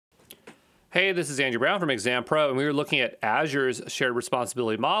Hey, this is Andrew Brown from Exam Pro, and we were looking at Azure's shared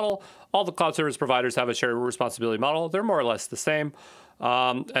responsibility model. All the cloud service providers have a shared responsibility model. They're more or less the same.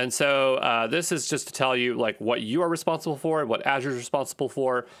 This is just to tell you like what you are responsible for and what Azure is responsible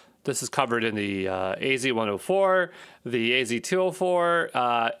for. This is covered in the AZ-104, the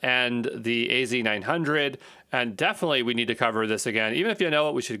AZ-204, and the AZ-900. And definitely we need to cover this again. Even if you know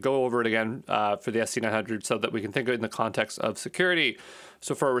it, we should go over it again for the SC-900 so that we can think of it in the context of security.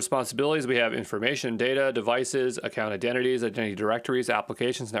 So for our responsibilities, we have information, data, devices, account identities, identity directories,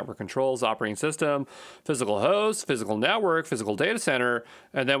 applications, network controls, operating system, physical host, physical network, physical data center.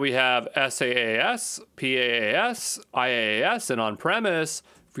 And then we have SaaS, PaaS, IaaS, and on-premise.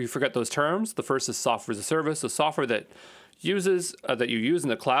 If you forget those terms, the first is software as a service, so software that uses that you use in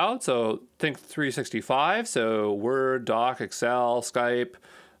the cloud. So think 365, so Word, Doc, Excel, Skype,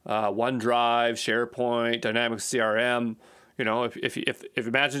 OneDrive, SharePoint, Dynamics CRM. You know, if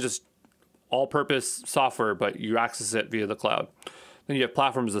imagine just all-purpose software, but you access it via the cloud. Then you have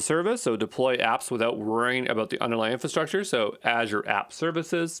platform as a service, so deploy apps without worrying about the underlying infrastructure. So Azure App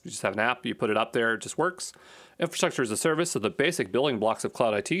Services, you just have an app, you put it up there, it just works. Infrastructure as a service, so the basic building blocks of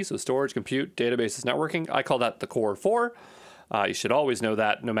cloud IT, so storage, compute, databases, networking. I call that the core four. You should always know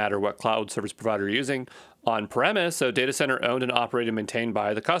that no matter what cloud service provider you're using. On-premise, so data center owned and operated and maintained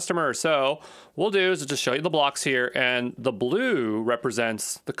by the customer. So what we'll do is just show you the blocks here, and the blue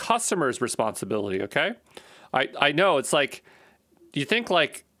represents the customer's responsibility, okay? I know it's like, you think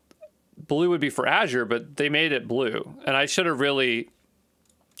like blue would be for Azure, but they made it blue. And I should have really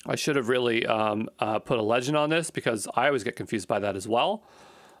put a legend on this because I always get confused by that as well.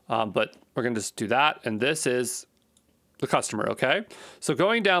 But we're going to just do that. And this is the customer, okay? So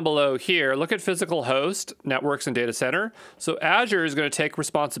going down below here, look at physical host, networks, and data center. So Azure is going to take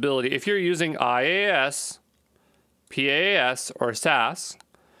responsibility. If you're using IaaS, PaaS, or SaaS,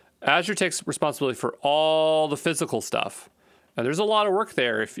 Azure takes responsibility for all the physical stuff. And there's a lot of work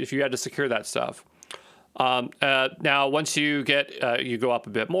there if you had to secure that stuff. Now, once you get, you go up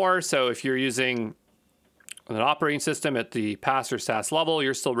a bit more. So if you're using an operating system at the PaaS or SaaS level,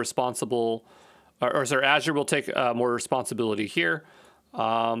 you're still responsible. Azure will take more responsibility here.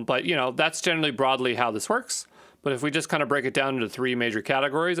 But, you know, that's generally broadly how this works. But if we just kind of break it down into three major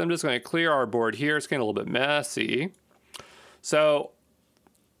categories, I'm just going to clear our board here. It's getting a little bit messy. So,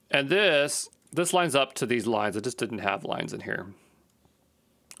 and this lines up to these lines. I just didn't have lines in here.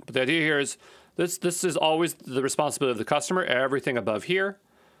 But the idea here is this is always the responsibility of the customer, everything above here.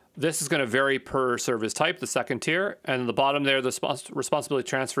 This is going to vary per service type, the second tier. And the bottom there, the responsibility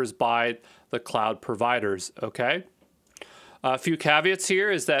transfers by the cloud providers, okay? A few caveats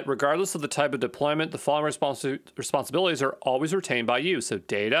here is that regardless of the type of deployment, the following responsibilities are always retained by you. So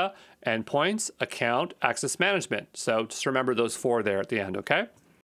data, endpoints, account, access management. So just remember those four there at the end, okay?